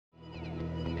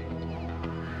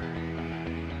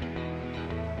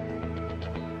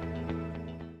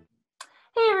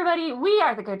everybody. We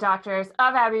are the Good Doctors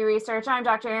of Abbey Research. I'm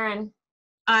Dr. Erin.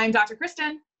 I'm Dr.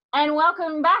 Kristen. And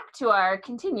welcome back to our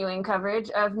continuing coverage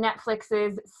of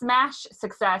Netflix's smash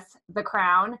success, The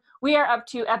Crown. We are up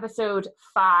to episode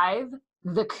 5,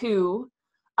 The Coup.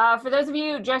 For those of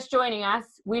you just joining us,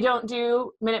 we don't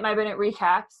do minute-by-minute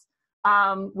recaps.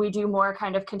 We do more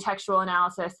kind of contextual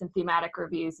analysis and thematic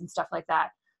reviews and stuff like that.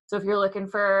 So if you're looking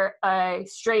for a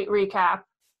straight recap,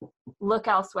 look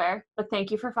elsewhere. But thank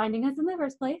you for finding us in the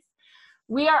first place.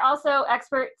 We are also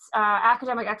experts,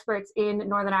 academic experts in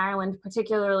Northern Ireland,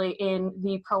 particularly in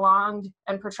the prolonged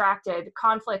and protracted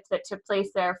conflict that took place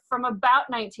there from about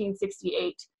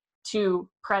 1968 to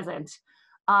present.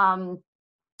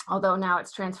 Although now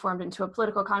it's transformed into a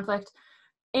political conflict.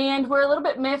 And we're a little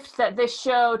bit miffed that this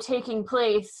show taking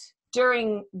place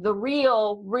during the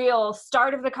real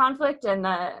start of the conflict and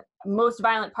the most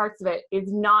violent parts of it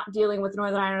is not dealing with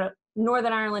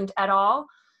Northern Ireland at all.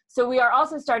 So we are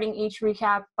also starting each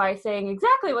recap by saying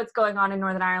exactly what's going on in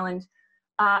Northern Ireland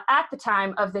at the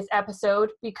time of this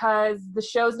episode, because the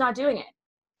show's not doing it.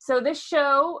 So this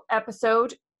show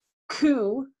episode,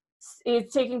 Coup,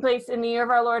 is taking place in the year of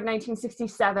our Lord,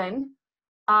 1967,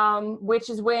 which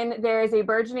is when there is a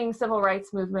burgeoning civil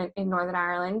rights movement in Northern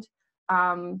Ireland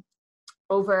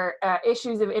over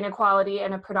issues of inequality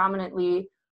and a predominantly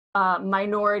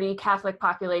minority Catholic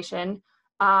population.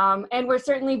 And we're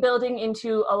certainly building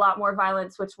into a lot more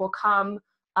violence, which will come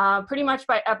pretty much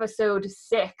by episode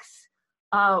 6.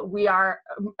 We are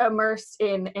immersed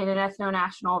in an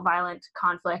ethno-national violent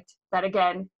conflict that,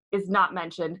 again, is not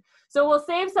mentioned. So we'll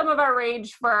save some of our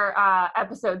rage for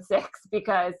episode 6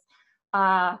 because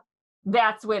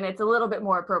that's when it's a little bit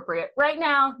more appropriate. Right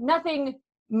now, nothing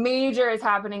major is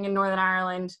happening in Northern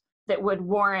Ireland that would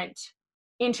warrant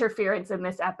interference in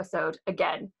this episode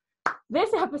again.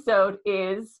 This episode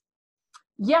is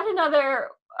yet another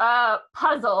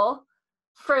puzzle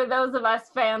for those of us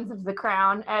fans of The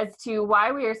Crown as to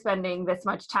why we are spending this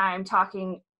much time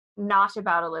talking not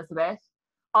about Elizabeth.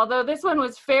 Although this one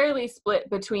was fairly split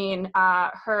between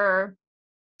her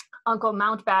Uncle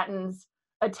Mountbatten's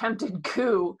attempted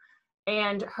coup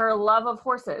and her love of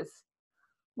horses,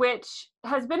 which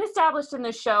has been established in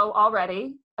the show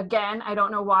already. Again, I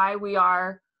don't know why we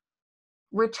are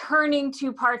returning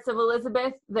to parts of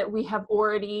Elizabeth that we have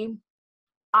already,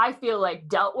 I feel like,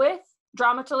 dealt with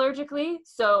dramaturgically.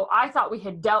 So I thought we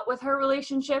had dealt with her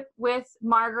relationship with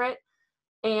Margaret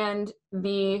and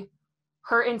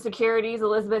her insecurities,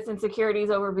 Elizabeth's insecurities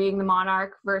over being the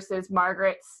monarch versus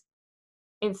Margaret's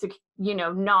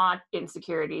not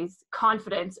insecurities,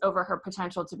 confidence over her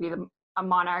potential to be a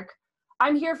monarch.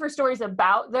 I'm here for stories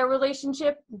about their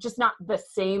relationship, just not the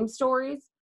same stories.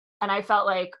 And I felt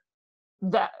like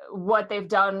that what they've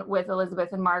done with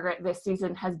Elizabeth and Margaret this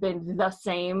season has been the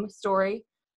same story.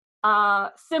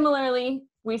 Similarly,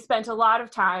 we spent a lot of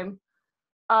time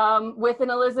with an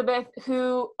Elizabeth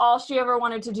who all she ever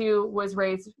wanted to do was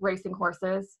raise racing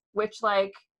horses, which,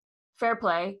 like, fair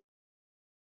play.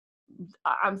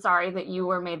 I'm sorry that you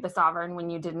were made the sovereign when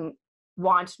you didn't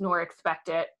want nor expect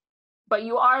it, but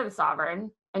you are the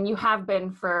sovereign, and you have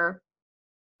been for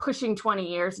pushing 20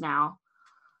 years now.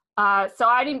 So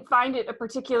I didn't find it a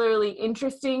particularly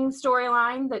interesting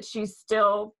storyline that she's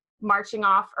still marching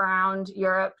off around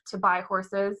Europe to buy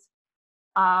horses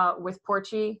with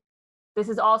Porchy. This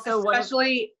is also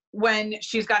especially when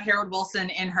she's got Harold Wilson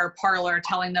in her parlor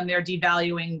telling them they're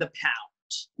devaluing the pound.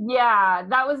 Yeah,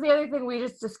 that was the other thing we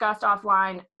just discussed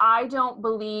offline. I don't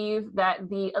believe that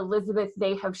the Elizabeth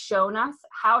they have shown us,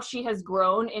 how she has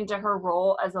grown into her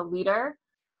role as a leader,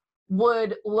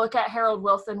 would look at Harold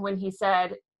Wilson when he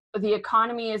said, the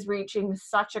economy is reaching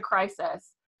such a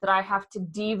crisis that I have to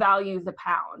devalue the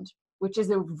pound, which is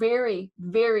a very,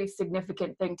 very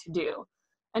significant thing to do.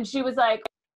 And she was like,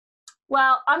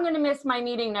 well, I'm going to miss my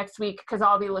meeting next week because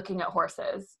I'll be looking at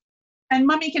horses. And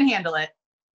Mummy can handle it.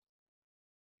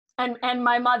 And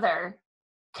my mother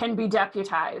can be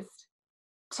deputized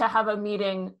to have a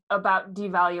meeting about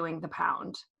devaluing the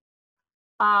pound.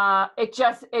 It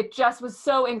just was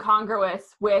so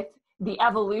incongruous with the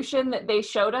evolution that they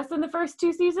showed us in the first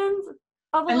 2 seasons.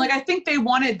 And like, I think they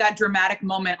wanted that dramatic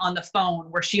moment on the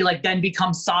phone where she like then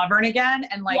becomes sovereign again.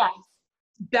 And like, yes.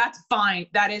 That's fine.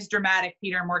 That is dramatic,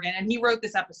 Peter Morgan. And he wrote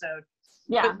this episode.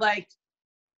 Yeah. But like,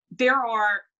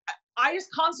 I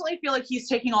just constantly feel like he's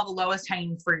taking all the lowest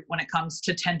hanging fruit when it comes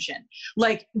to tension.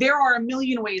 Like, there are a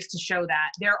million ways to show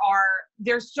that.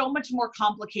 There's so much more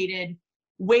complicated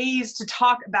ways to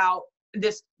talk about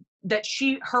this, that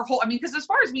because as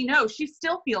far as we know, she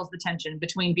still feels the tension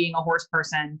between being a horse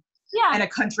person and a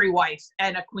country wife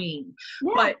and a queen.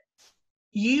 Yeah. But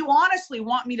you honestly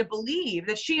want me to believe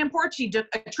that she and Portia took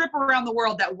a trip around the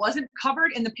world that wasn't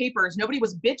covered in the papers. Nobody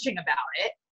was bitching about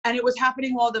it. And it was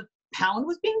happening while the pound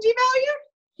was being devalued?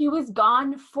 He was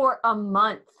gone for a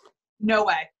month. No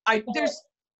way.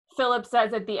 Philip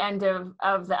says at the end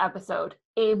of the episode,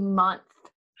 a month.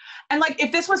 And like,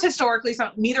 if this was historically,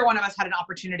 so neither one of us had an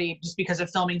opportunity just because of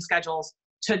filming schedules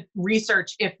to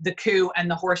research if the coup and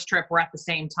the horse trip were at the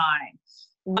same time.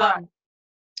 Right.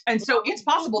 And so it's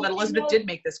possible that Elizabeth did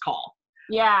make this call.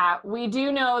 Yeah, we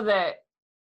do know that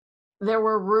there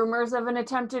were rumors of an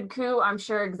attempted coup, I'm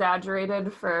sure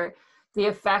exaggerated for the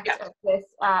effect of this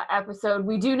episode.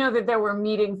 We do know that there were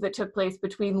meetings that took place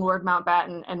between Lord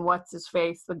Mountbatten and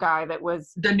what's-his-face, the guy that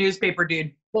was... the newspaper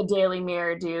dude. The Daily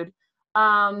Mirror dude.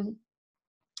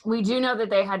 We do know that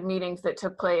they had meetings that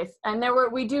took place. And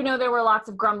we do know there were lots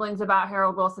of grumblings about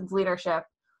Harold Wilson's leadership.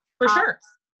 For sure.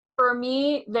 For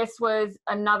me, this was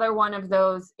another one of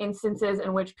those instances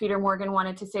in which Peter Morgan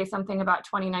wanted to say something about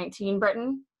 2019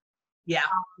 Britain. Yeah.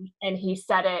 And he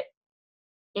said it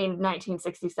in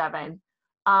 1967.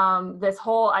 This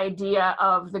whole idea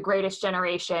of the greatest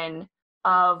generation,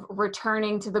 of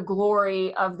returning to the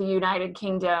glory of the United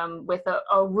Kingdom with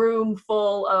a room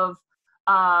full of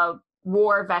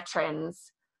war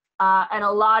veterans. And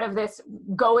a lot of this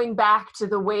going back to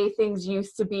the way things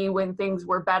used to be when things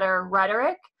were better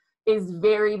rhetoric is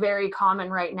very, very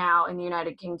common right now in the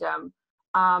United Kingdom,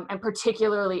 and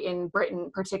particularly in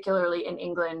Britain, particularly in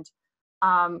England,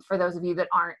 for those of you that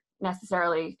aren't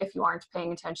necessarily, if you aren't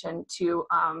paying attention to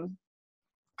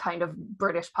kind of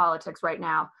British politics right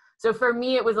now. So for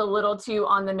me, it was a little too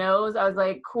on the nose. I was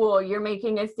like, cool, you're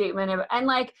making a statement. And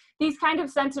like, these kind of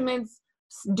sentiments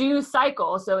do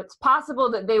cycle. So it's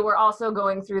possible that they were also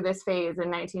going through this phase in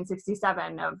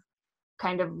 1967 of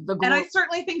kind of the... And I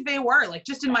certainly think they were, like,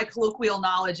 just in my colloquial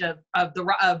knowledge of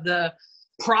the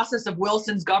process of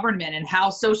Wilson's government and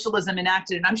how socialism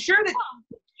enacted. And I'm sure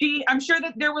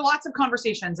that there were lots of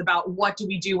conversations about what do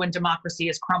we do when democracy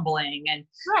is crumbling and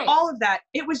all of that.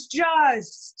 It was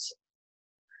just,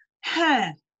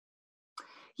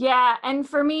 Yeah, and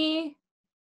for me,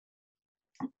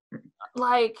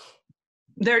 like...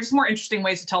 there are just more interesting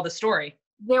ways to tell the story.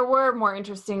 There were more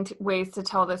interesting ways to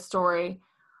tell this story.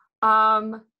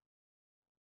 And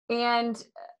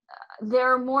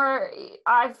there are more,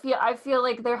 I feel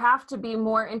like there have to be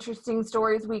more interesting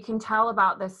stories we can tell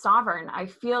about this sovereign. I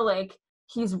feel like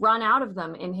he's run out of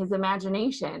them in his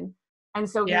imagination. And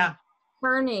so he's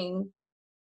turning,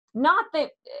 not that,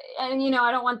 and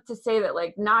I don't want to say that,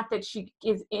 like, not that she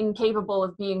is incapable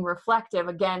of being reflective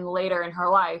again later in her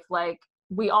life. Like,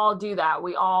 we all do that.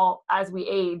 We all, as we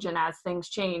age and as things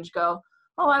change, go,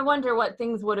 oh, I wonder what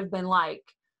things would have been like.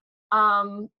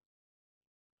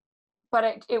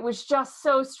 But it was just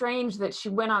so strange that she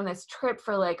went on this trip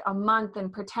for like a month and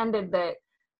pretended that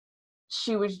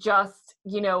she was just,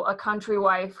 a country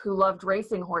wife who loved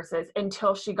racing horses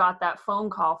until she got that phone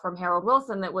call from Harold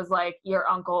Wilson that was like, your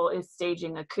uncle is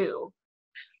staging a coup.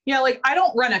 Yeah, like, I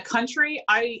don't run a country.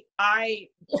 I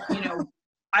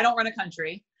don't run a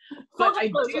country. But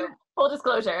Full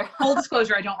disclosure,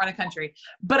 I don't run a country.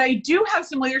 But I do have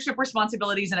some leadership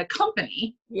responsibilities in a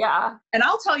company. Yeah. And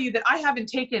I'll tell you that I haven't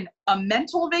taken a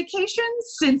mental vacation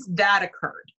since that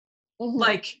occurred. Mm-hmm.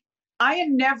 Like, I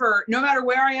am never, no matter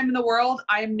where I am in the world,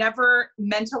 I am never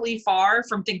mentally far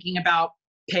from thinking about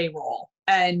payroll.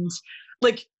 And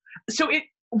like, so it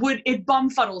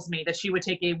bumfuddles me that she would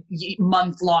take a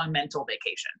month-long mental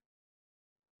vacation.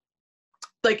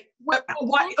 Like,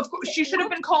 why? Of course, she should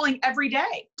have been calling every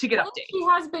day to get updates. She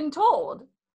has been told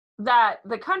that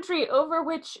the country over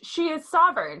which she is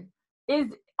sovereign is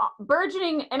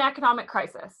burgeoning an economic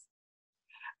crisis.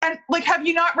 And like, have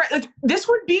you not read? Like, this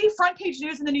would be front page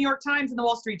news in the New York Times and the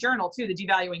Wall Street Journal too. The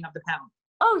devaluing of the pound.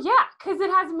 Oh yeah, because it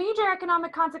has major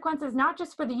economic consequences not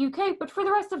just for the UK but for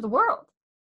the rest of the world.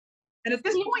 And at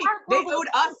this point, they owed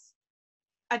us.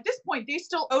 At this point, they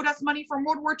still owed us money from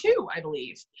World War II, I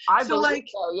believe. I believe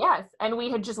so, yes. And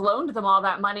we had just loaned them all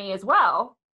that money as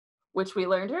well, which we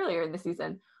learned earlier in the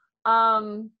season.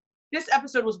 This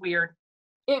episode was weird.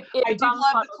 I did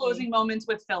love the closing moments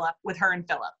with her and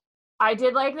Philip. I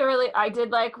did like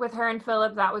with her and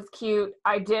Philip, that was cute.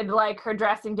 I did like her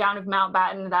dressing down of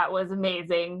Mountbatten, that was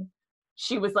amazing.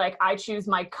 She was like, I choose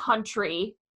my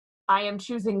country. I am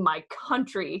choosing my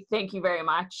country. Thank you very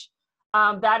much.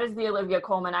 That is the Olivia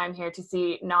Colman I'm here to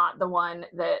see, not the one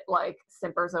that like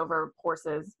simpers over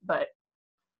horses, but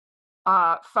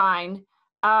fine.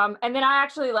 And then I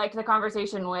actually liked the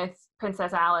conversation with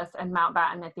Princess Alice and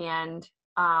Mountbatten at the end,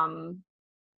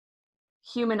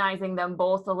 humanizing them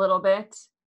both a little bit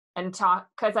and talk,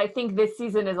 because I think this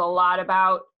season is a lot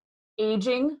about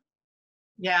aging.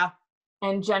 Yeah.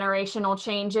 And generational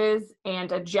changes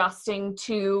and adjusting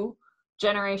to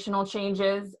generational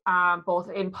changes, both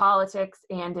in politics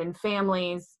and in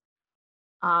families.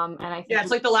 And I think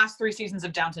it's like the last 3 seasons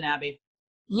of Downton Abbey.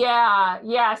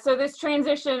 Yeah. So this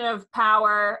transition of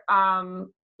power,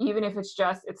 even if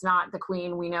it's not the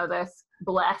Queen, we know this.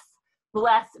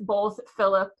 Bless both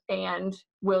Philip and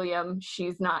William.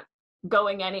 She's not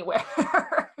going anywhere.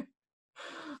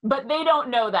 But they don't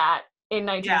know that in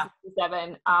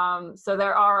 1967. So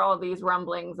there are all these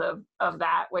rumblings of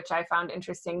that, which I found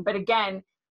interesting. But again,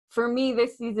 for me,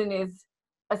 this season is,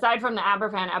 aside from the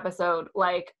Aberfan episode,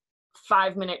 like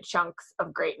 5-minute chunks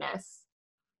of greatness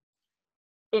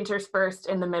interspersed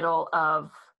in the middle of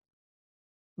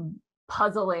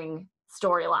puzzling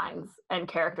storylines and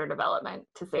character development,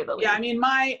 to say the least. Yeah, I mean,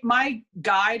 my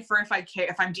guide for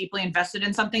if I'm deeply invested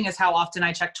in something is how often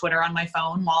I check Twitter on my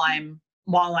phone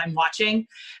while I'm watching.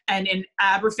 And in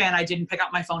Aberfan, I didn't pick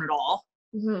up my phone at all,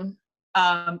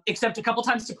 except a couple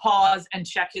times to pause and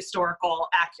check historical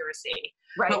accuracy.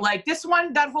 Right. But like this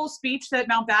one, that whole speech that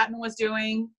Mountbatten was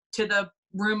doing to the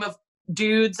room of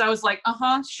dudes, I was like,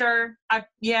 sure. I've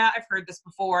heard this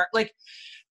before. Like,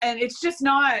 and it's just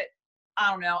not,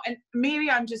 I don't know. And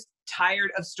maybe I'm just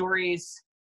tired of stories.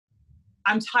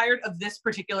 I'm tired of this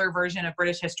particular version of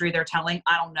British history they're telling.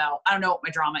 I don't know what my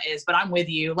drama is, but I'm with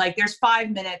you. Like, there's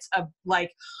 5 minutes of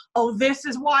like, oh, this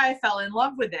is why I fell in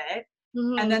love with it.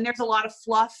 And then there's a lot of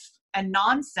fluff and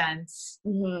nonsense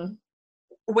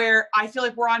where I feel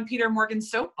like we're on Peter Morgan's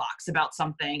soapbox about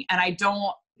something and I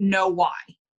don't know why.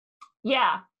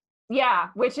 Yeah,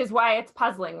 which is why it's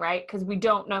puzzling, right? Because we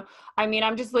don't know. I mean,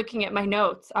 I'm just looking at my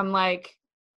notes. I'm like,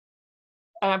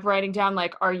 and I'm writing down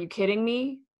like, are you kidding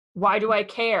me? Why do I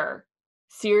care?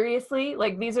 Seriously?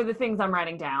 Like, these are the things I'm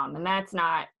writing down, and that's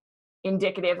not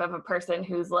indicative of a person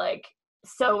who's like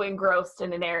so engrossed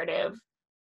in a narrative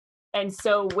and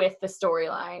so with the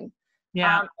storyline.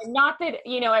 Yeah. Not that,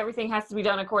 everything has to be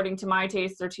done according to my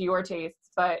tastes or to your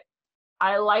tastes, but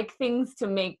I like things to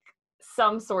make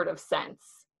some sort of sense.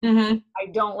 I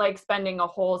don't like spending a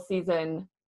whole season,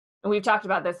 and we've talked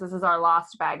about this is our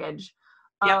Lost baggage.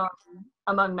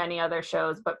 Among many other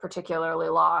shows, but particularly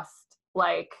Lost.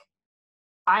 Like,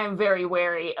 I am very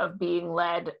wary of being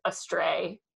led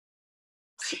astray.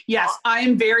 Yes, I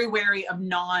am very wary of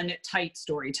non-tight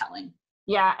storytelling.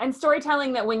 Yeah, and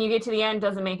storytelling that when you get to the end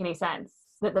doesn't make any sense,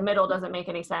 that the middle doesn't make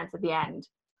any sense at the end.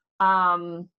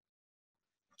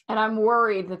 And I'm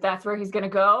worried that that's where he's going to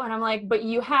go. And I'm like, but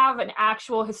you have an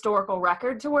actual historical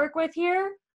record to work with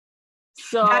here.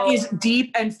 So that is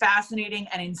deep and fascinating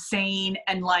and insane,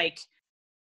 and like,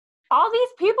 all these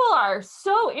people are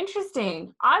so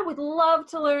interesting. I would love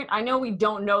to learn. I know we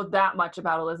don't know that much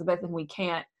about Elizabeth and we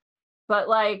can't, but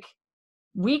like,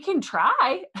 we can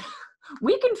try.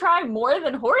 We can try more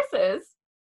than horses.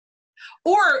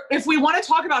 Or if we want to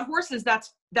talk about horses,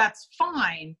 that's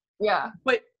fine. Yeah.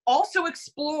 But also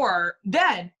explore,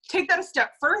 then take that a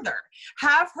step further.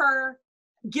 Have her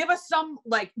give us some,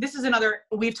 like, this is another,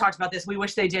 we've talked about this. We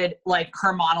wish they did like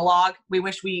her monologue. We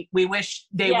wish they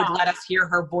would let us hear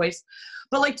her voice.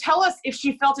 But like, tell us if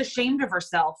she felt ashamed of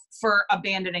herself for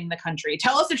abandoning the country.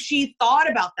 Tell us if she thought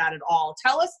about that at all.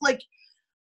 Tell us like,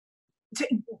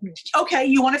 okay,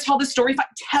 you want to tell the story?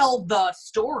 Tell the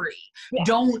story. Yeah.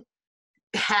 Don't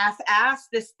half-ass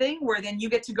this thing where then you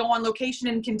get to go on location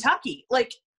in Kentucky.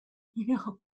 Like,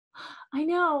 I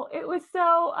know. It was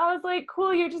so, I was like,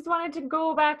 cool, you just wanted to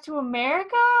go back to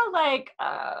America? Like,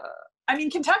 I mean,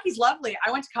 Kentucky's lovely.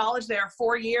 I went to college there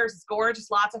 4 years. It's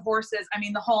gorgeous, lots of horses. I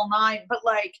mean, the whole nine. But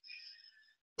like,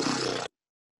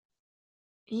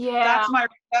 yeah.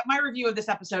 My review of this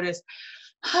episode is,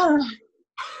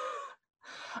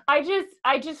 I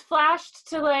just flashed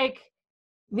to like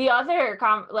the other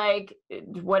like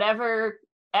whatever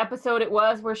episode it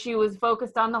was where she was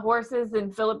focused on the horses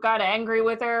and Philip got angry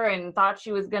with her and thought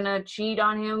she was gonna cheat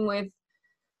on him with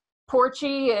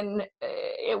Porchy, and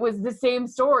it was the same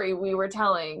story we were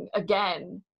telling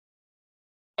again.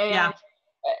 And yeah,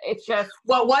 it's just,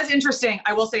 what was interesting,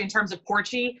 I will say, in terms of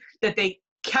Porchy, that they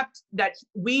kept that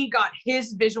we got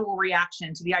his visual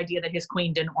reaction to the idea that his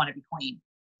queen didn't want to be queen.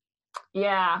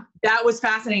 Yeah, that was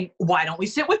fascinating. Why don't we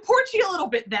sit with Porchy a little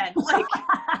bit then? Like,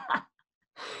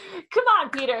 come on,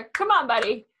 Peter. Come on,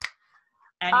 buddy.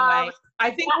 Anyway,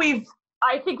 I think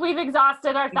we've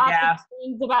exhausted our thoughts and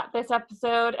feelings about this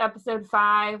episode, episode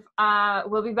 5.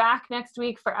 We'll be back next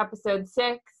week for episode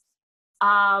 6,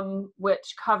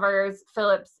 which covers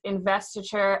Philip's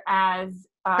investiture as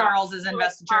Charles's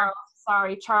investiture.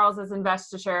 Charles's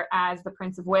investiture as the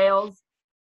Prince of Wales.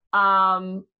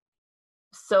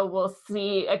 So we'll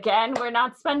see. Again, we're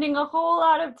not spending a whole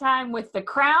lot of time with the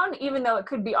crown, even though it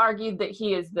could be argued that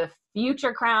he is the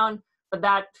future crown, but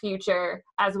that future,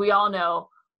 as we all know,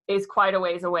 is quite a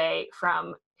ways away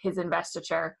from his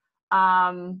investiture.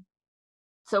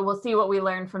 So we'll see what we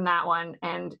learn from that one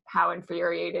and how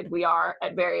infuriated we are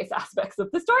at various aspects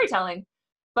of the storytelling.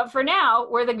 But for now,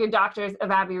 we're the Good Doctors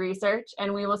of Abbey Research,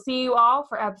 and we will see you all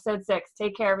for episode 6.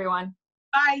 Take care, everyone.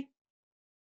 Bye.